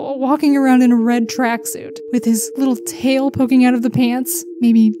devil walking around in a red tracksuit, with his little tail poking out of the pants,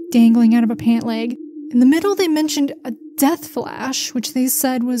 maybe dangling out of a pant leg. In the middle, they mentioned a death flash, which they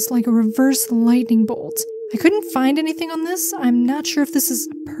said was like a reverse lightning bolt. I couldn't find anything on this. I'm not sure if this is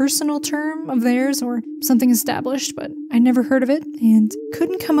a personal term of theirs or something established, but I never heard of it and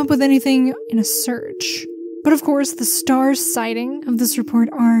couldn't come up with anything in a search. But of course, the star sighting of this report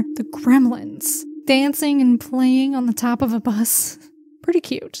are the gremlins, dancing and playing on the top of a bus. Pretty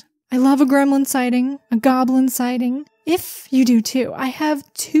cute. I love a gremlin sighting, a goblin sighting. If you do too, I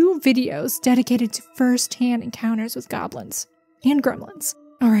have 2 videos dedicated to first-hand encounters with goblins and gremlins.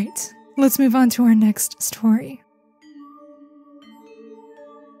 Alright, let's move on to our next story.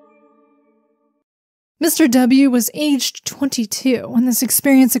 Mr. W was aged 22 when this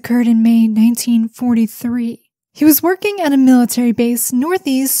experience occurred in May 1943. He was working at a military base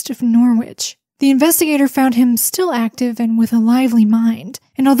northeast of Norwich. The investigator found him still active and with a lively mind,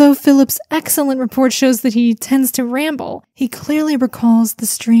 and although Philip's excellent report shows that he tends to ramble, he clearly recalls the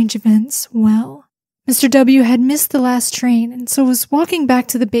strange events well. Mr. W had missed the last train and so was walking back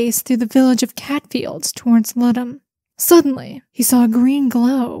to the base through the village of Catfield towards Ludham. Suddenly, he saw a green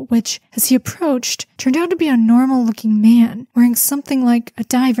glow, which, as he approached, turned out to be a normal-looking man wearing something like a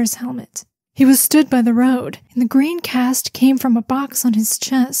diver's helmet. He was stood by the road, and the green cast came from a box on his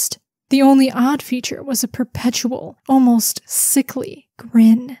chest. The only odd feature was a perpetual, almost sickly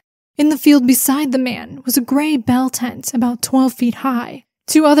grin. In the field beside the man was a gray bell tent about 12 feet high.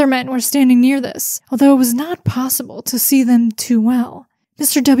 2 other men were standing near this, although it was not possible to see them too well.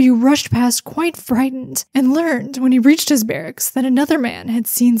 Mr. W rushed past quite frightened and learned when he reached his barracks that another man had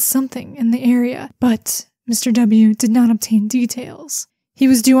seen something in the area, but Mr. W did not obtain details. He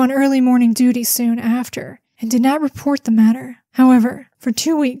was due on early morning duty soon after and did not report the matter. However, for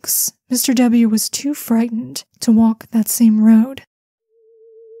 2 weeks, Mr. W was too frightened to walk that same road.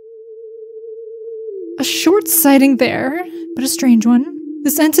 short sighting there, but a strange one.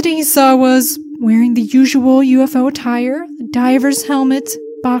 This entity he saw was wearing the usual UFO attire, the diver's helmet,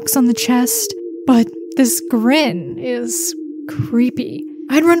 box on the chest, but this grin is creepy.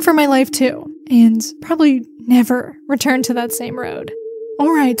 I'd run for my life too, and probably never return to that same road.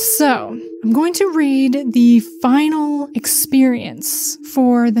 Alright, so I'm going to read the final experience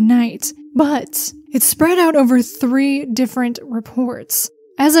for the night, but it's spread out over 3 different reports.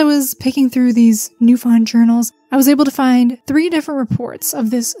 As I was picking through these NUFON journals, I was able to find 3 different reports of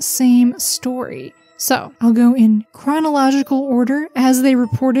this same story. So I'll go in chronological order as they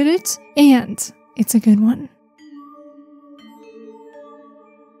reported it, and it's a good one.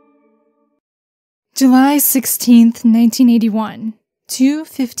 July 16th, 1981,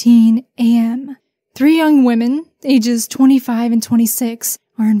 2:15 a.m. 3 young women, ages 25 and 26,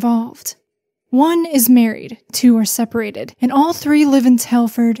 are involved. 1 is married, 2 are separated, and all 3 live in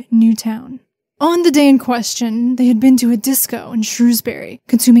Telford, Newtown. On the day in question, they had been to a disco in Shrewsbury,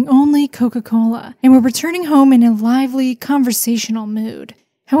 consuming only Coca-Cola, and were returning home in a lively, conversational mood.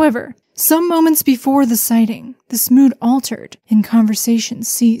 However, some moments before the sighting, this mood altered and conversation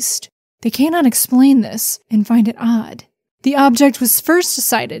ceased. They cannot explain this and find it odd. The object was first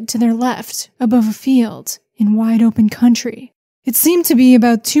sighted to their left, above a field, in wide open country. It seemed to be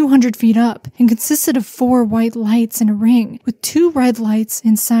about 200 feet up and consisted of 4 white lights in a ring with 2 red lights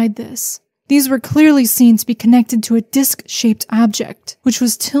inside this. These were clearly seen to be connected to a disc-shaped object, which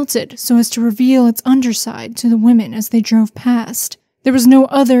was tilted so as to reveal its underside to the women as they drove past. There was no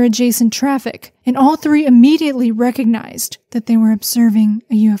other adjacent traffic, and all 3 immediately recognized that they were observing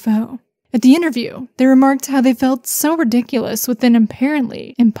a UFO. At the interview, they remarked how they felt so ridiculous with an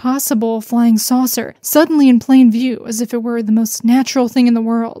apparently impossible flying saucer suddenly in plain view as if it were the most natural thing in the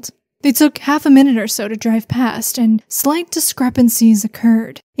world. They took half a minute or so to drive past, and slight discrepancies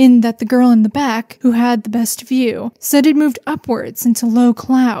occurred, in that the girl in the back, who had the best view, said it moved upwards into low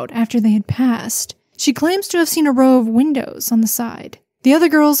cloud after they had passed. She claims to have seen a row of windows on the side. The other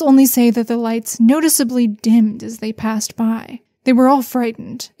girls only say that the lights noticeably dimmed as they passed by. They were all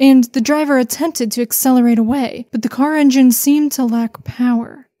frightened, and the driver attempted to accelerate away, but the car engine seemed to lack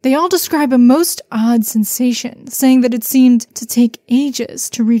power. They all describe a most odd sensation, saying that it seemed to take ages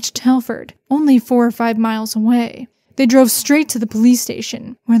to reach Telford, only 4 or 5 miles away. They drove straight to the police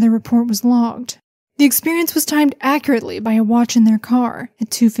station, where their report was logged. The experience was timed accurately by a watch in their car at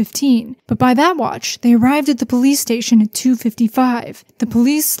 2:15, but by that watch, they arrived at the police station at 2:55. The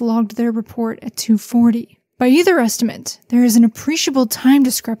police logged their report at 2:40. By either estimate, there is an appreciable time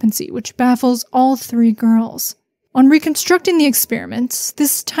discrepancy which baffles all 3 girls. On reconstructing the experiments,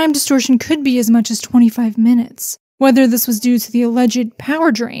 this time distortion could be as much as 25 minutes. Whether this was due to the alleged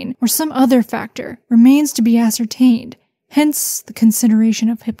power drain or some other factor remains to be ascertained, hence the consideration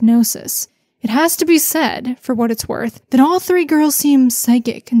of hypnosis. It has to be said, for what it's worth, that all 3 girls seem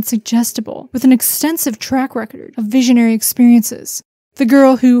psychic and suggestible, with an extensive track record of visionary experiences. The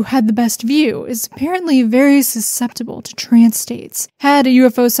girl who had the best view is apparently very susceptible to trance states, had a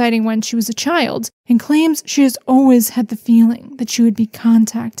UFO sighting when she was a child, and claims she has always had the feeling that she would be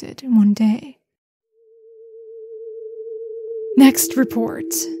contacted one day. Next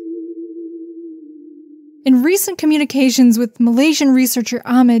report. In recent communications with Malaysian researcher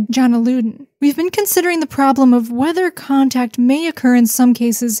Ahmed Janaluddin, we've been considering the problem of whether contact may occur in some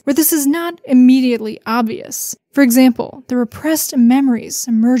cases where this is not immediately obvious. For example, the repressed memories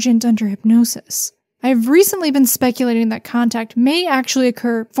emergent under hypnosis. I have recently been speculating that contact may actually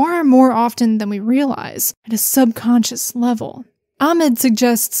occur far more often than we realize, at a subconscious level. Ahmed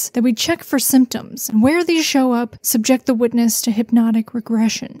suggests that we check for symptoms, and where these show up, subject the witness to hypnotic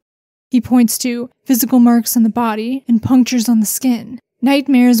regression. He points to physical marks on the body and punctures on the skin,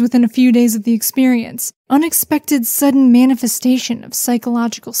 nightmares within a few days of the experience, unexpected sudden manifestation of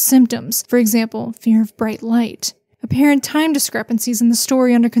psychological symptoms, for example, fear of bright light, apparent time discrepancies in the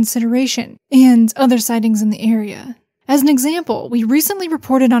story under consideration, and other sightings in the area. As an example, we recently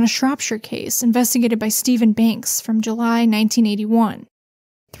reported on a Shropshire case investigated by Stephen Banks from July 1981.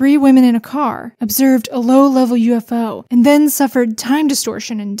 3 women in a car observed a low-level UFO and then suffered time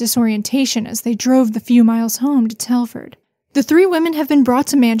distortion and disorientation as they drove the few miles home to Telford. The 3 women have been brought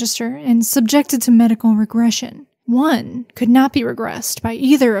to Manchester and subjected to medical regression. 1 could not be regressed by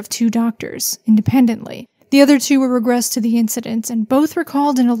either of 2 doctors independently. The other 2 were regressed to the incident and both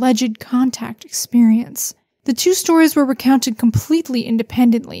recalled an alleged contact experience. The 2 stories were recounted completely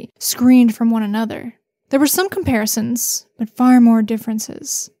independently, screened from one another. There were some comparisons, but far more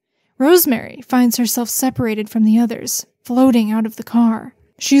differences. Rosemary finds herself separated from the others, floating out of the car.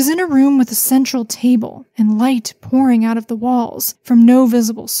 She is in a room with a central table and light pouring out of the walls from no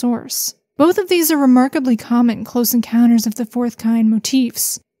visible source. Both of these are remarkably common close encounters of the fourth kind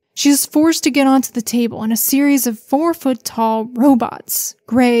motifs. She is forced to get onto the table on a series of 4-foot-tall robots,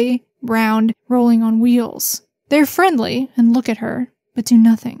 gray, round, rolling on wheels. They're friendly and look at her, but do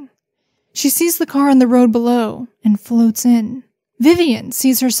nothing. She sees the car on the road below and floats in. Vivian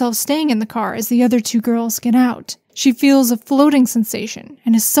sees herself staying in the car as the other two girls get out. She feels a floating sensation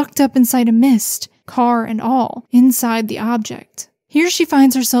and is sucked up inside a mist, car and all, inside the object. Here she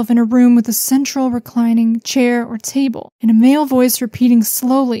finds herself in a room with a central reclining chair or table, and a male voice repeating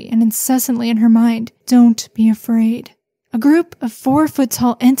slowly and incessantly in her mind, "Don't be afraid." A group of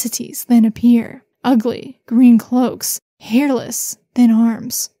 4-foot-tall entities then appear. Ugly, green cloaks, hairless, thin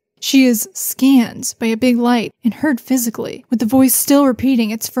arms. She is scanned by a big light and heard physically, with the voice still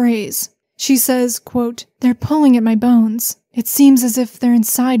repeating its phrase. She says, quote, "They're pulling at my bones. It seems as if they're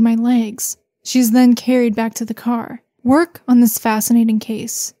inside my legs." She is then carried back to the car. Work on this fascinating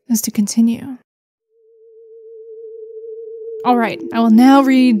case is to continue. Alright, I will now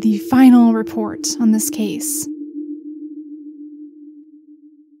read the final report on this case.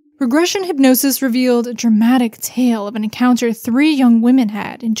 Regression hypnosis revealed a dramatic tale of an encounter 3 young women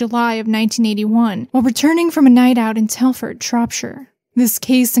had in July of 1981 while returning from a night out in Telford, Shropshire. This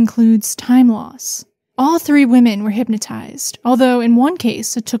case includes time loss. All 3 women were hypnotized, although in one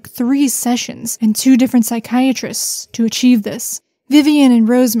case it took 3 sessions and 2 different psychiatrists to achieve this. Vivian and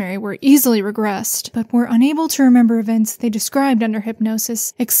Rosemary were easily regressed, but were unable to remember events they described under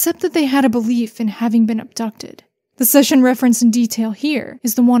hypnosis, except that they had a belief in having been abducted. The session referenced in detail here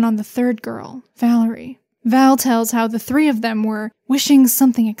is the one on the 3rd girl, Valerie. Val tells how the 3 of them were wishing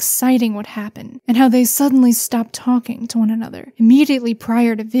something exciting would happen, and how they suddenly stopped talking to one another, immediately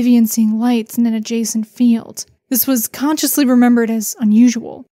prior to Vivian seeing lights in an adjacent field. This was consciously remembered as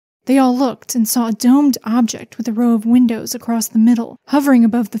unusual. They all looked and saw a domed object with a row of windows across the middle, hovering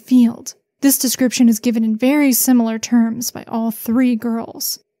above the field. This description is given in very similar terms by all 3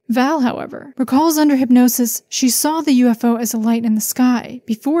 girls. Val, however, recalls under hypnosis she saw the UFO as a light in the sky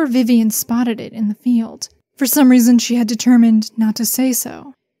before Vivian spotted it in the field. For some reason, she had determined not to say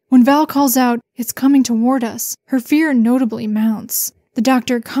so. When Val calls out, "It's coming toward us," her fear notably mounts. The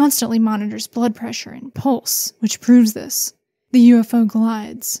doctor constantly monitors blood pressure and pulse, which proves this. The UFO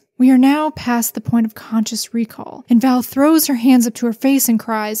glides. We are now past the point of conscious recall, and Val throws her hands up to her face and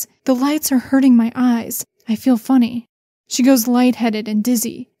cries, "The lights are hurting my eyes. I feel funny." She goes lightheaded and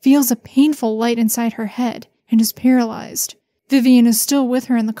dizzy, feels a painful light inside her head, and is paralyzed. Vivian is still with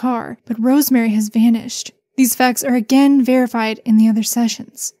her in the car, but Rosemary has vanished. These facts are again verified in the other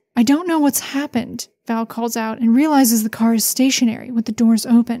sessions. "I don't know what's happened," Val calls out and realizes the car is stationary with the doors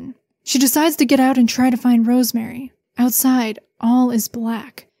open. She decides to get out and try to find Rosemary. Outside, all is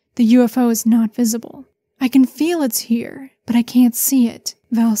black. The UFO is not visible. "I can feel it's here, but I can't see it,"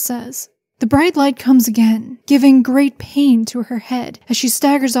 Val says. The bright light comes again, giving great pain to her head as she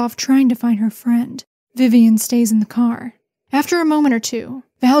staggers off trying to find her friend. Vivian stays in the car. After a moment or two,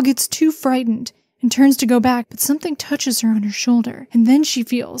 Val gets too frightened and turns to go back, but something touches her on her shoulder, and then she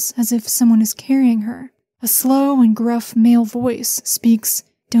feels as if someone is carrying her. A slow and gruff male voice speaks,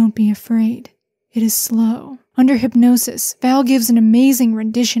 "Don't be afraid." It is slow. Under hypnosis, Val gives an amazing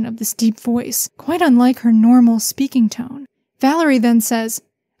rendition of this deep voice, quite unlike her normal speaking tone. Valerie then says,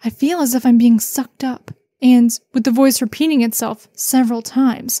 "I feel as if I'm being sucked up." And, with the voice repeating itself several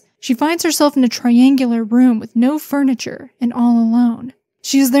times, she finds herself in a triangular room with no furniture and all alone.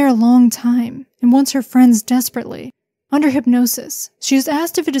 She is there a long time and wants her friends desperately. Under hypnosis, she is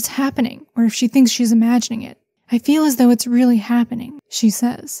asked if it is happening or if she thinks she is imagining it. "I feel as though it's really happening," she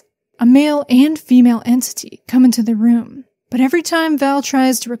says. A male and female entity come into the room, but every time Val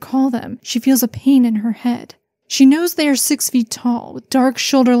tries to recall them, she feels a pain in her head. She knows they are 6 feet tall, with dark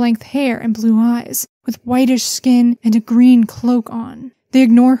shoulder-length hair and blue eyes, with whitish skin and a green cloak on. They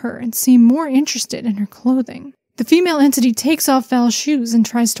ignore her and seem more interested in her clothing. The female entity takes off Val's shoes and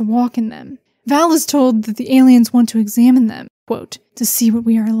tries to walk in them. Val is told that the aliens want to examine them, quote, "to see what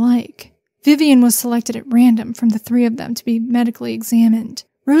we are like." Vivian was selected at random from the 3 of them to be medically examined.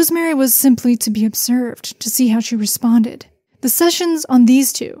 Rosemary was simply to be observed to see how she responded. The sessions on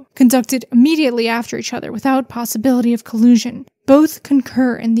these 2, conducted immediately after each other without possibility of collusion, both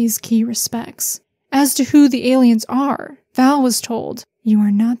concur in these key respects. As to who the aliens are, Val was told, "You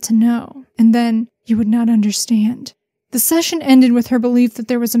are not to know," and then, "You would not understand." The session ended with her belief that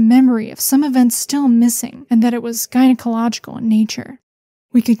there was a memory of some events still missing, and that it was gynecological in nature.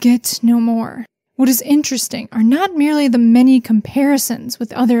 We could get no more. What is interesting are not merely the many comparisons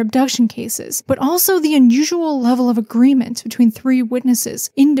with other abduction cases, but also the unusual level of agreement between 3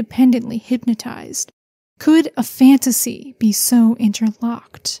 witnesses independently hypnotized. Could a fantasy be so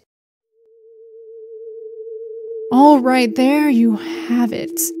interlocked? All right, there you have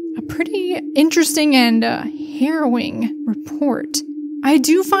it. A pretty interesting and harrowing report. I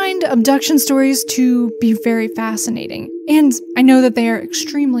do find abduction stories to be very fascinating, and I know that they are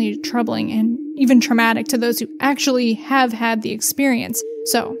extremely troubling and even traumatic to those who actually have had the experience,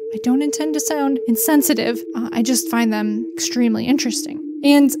 so I don't intend to sound insensitive, I just find them extremely interesting.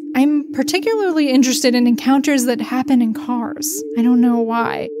 And I'm particularly interested in encounters that happen in cars. I don't know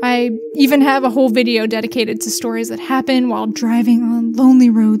why. I even have a whole video dedicated to stories that happen while driving on lonely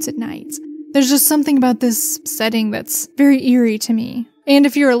roads at night. There's just something about this setting that's very eerie to me. And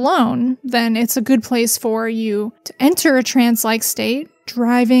if you're alone, then it's a good place for you to enter a trance-like state.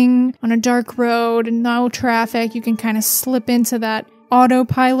 Driving on a dark road and no traffic, you can kind of slip into that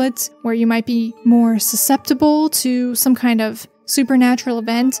autopilot where you might be more susceptible to some kind of supernatural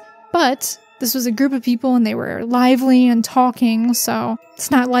event. But this was a group of people and they were lively and talking, so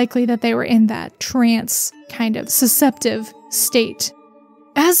it's not likely that they were in that trance kind of susceptive state.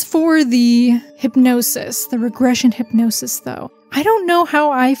 As for the hypnosis, the regression hypnosis though, I don't know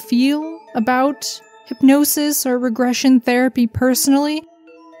how I feel about hypnosis or regression therapy personally.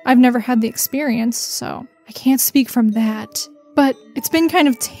 I've never had the experience, so I can't speak from that. But it's been kind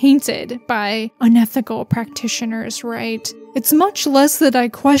of tainted by unethical practitioners, right? It's much less that I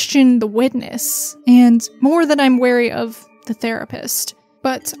question the witness, and more that I'm wary of the therapist.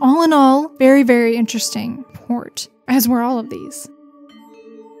 But all in all, very, very interesting report, as were all of these.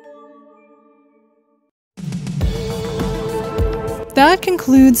 That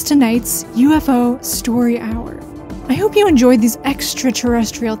concludes tonight's UFO Story Hour. I hope you enjoyed these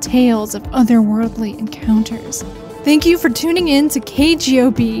extraterrestrial tales of otherworldly encounters. Thank you for tuning in to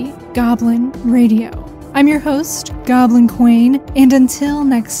KGOB Goblin Radio. I'm your host, Goblin Queen, and until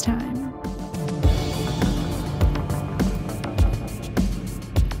next time.